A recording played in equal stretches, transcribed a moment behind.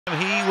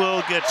He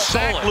will get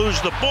sacked,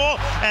 lose the ball,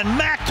 and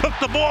Mack took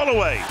the ball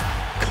away.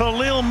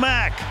 Khalil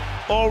Mack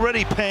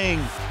already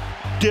paying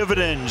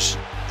dividends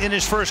in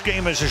his first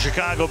game as a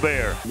Chicago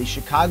Bear. The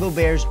Chicago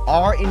Bears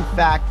are, in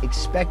fact,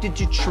 expected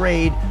to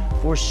trade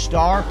for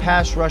star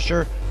pass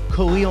rusher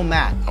Khalil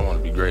Mack. I want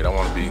to be great. I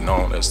want to be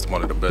known as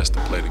one of the best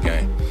to play the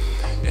game.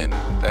 And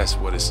that's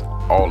what it's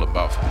all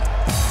about for me.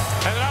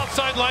 And an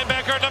outside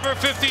linebacker, number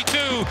 52,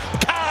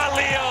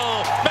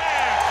 Khalil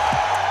Mack.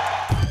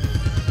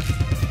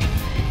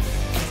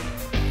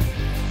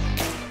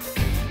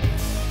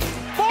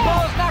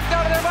 Ball is knocked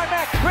out of there by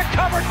Mack.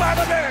 Recovered by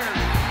the Bears.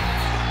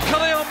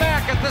 Khalil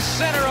Mack at the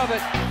center of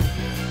it.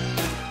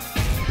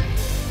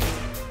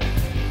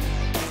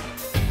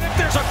 If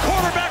there's a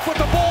quarterback with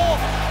the ball,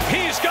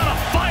 he's got to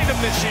find him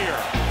this year.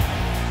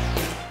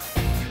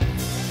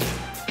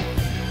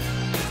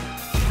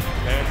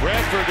 And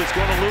Bradford is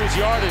going to lose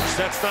yardage.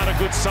 That's not a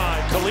good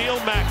sign. Khalil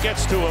Mack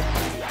gets to him.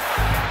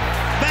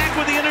 Mack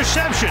with the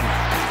interception.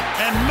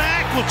 And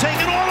Mack will take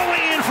it all the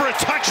way in for a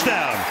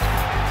touchdown.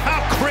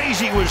 How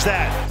crazy was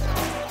that?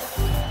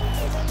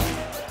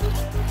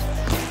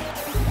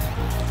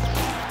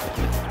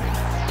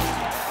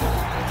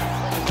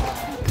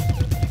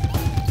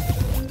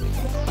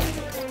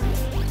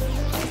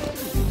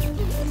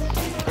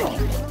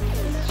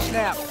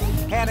 Snap,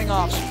 handing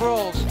off,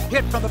 Sproles,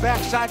 hit from the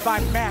backside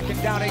by Mack,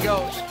 and down he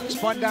goes.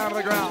 Spun down to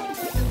the ground.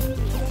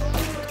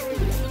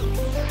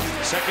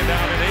 Second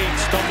down and 8,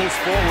 stumbles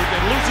forward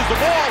and loses the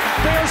ball.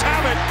 Bears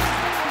have it.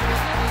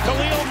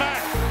 Khalil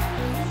Mack.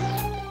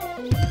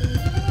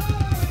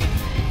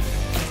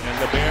 And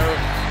the Bear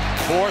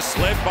force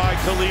led by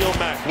Khalil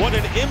Mack. What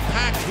an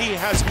impact he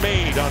has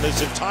made on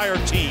his entire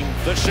team.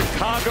 The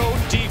Chicago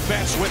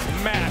defense with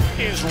Mack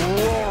is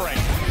roaring.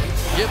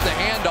 Give the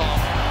handoff,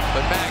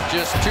 but Mack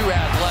just too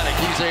athletic.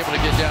 He's able to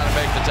get down and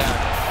make the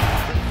tackle.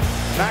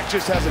 Mack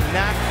just has a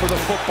knack for the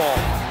football.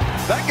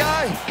 That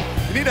guy,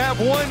 you need to have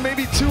one,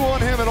 maybe two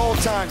on him at all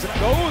times.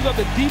 Those are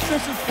the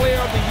defensive player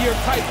of the year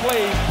type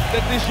plays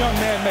that this young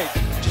man makes.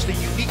 Just a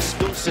unique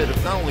skill set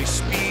of not only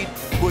speed,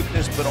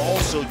 quickness, but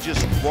also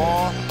just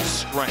raw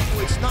strength.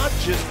 It's not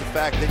just the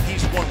fact that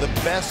he's one of the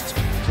best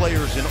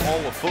players in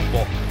all of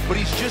football, but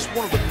he's just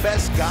one of the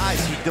best guys.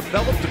 He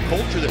developed a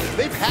culture that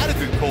they've had a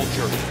good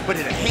culture, but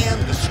in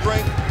hand, the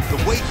strength, the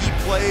way he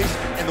plays,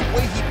 and the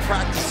way he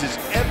practices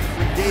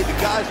every day. The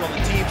guys on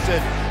the team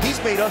said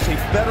he's made us a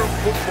better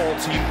football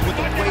team with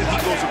the way he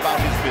goes about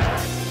his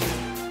business.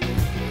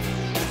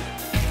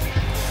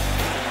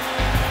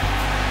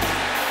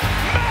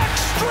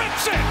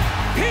 Strips it!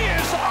 He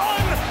is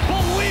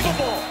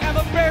unbelievable! And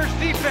the Bears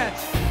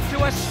defense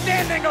to a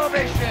standing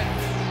ovation.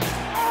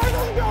 All right,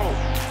 let's go.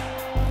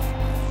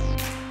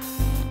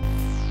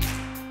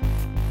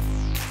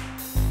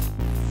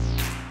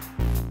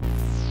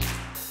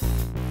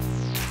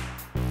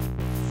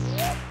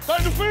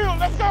 Take the field,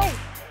 let's go!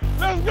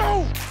 Let's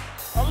go!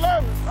 I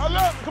love it, I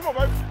love it. Come on,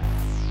 baby.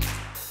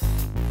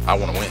 I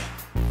want to win.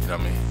 You know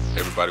what I mean?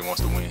 Everybody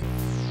wants to win.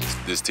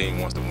 This team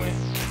wants to win.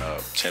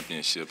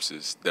 Championships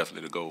is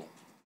definitely the goal.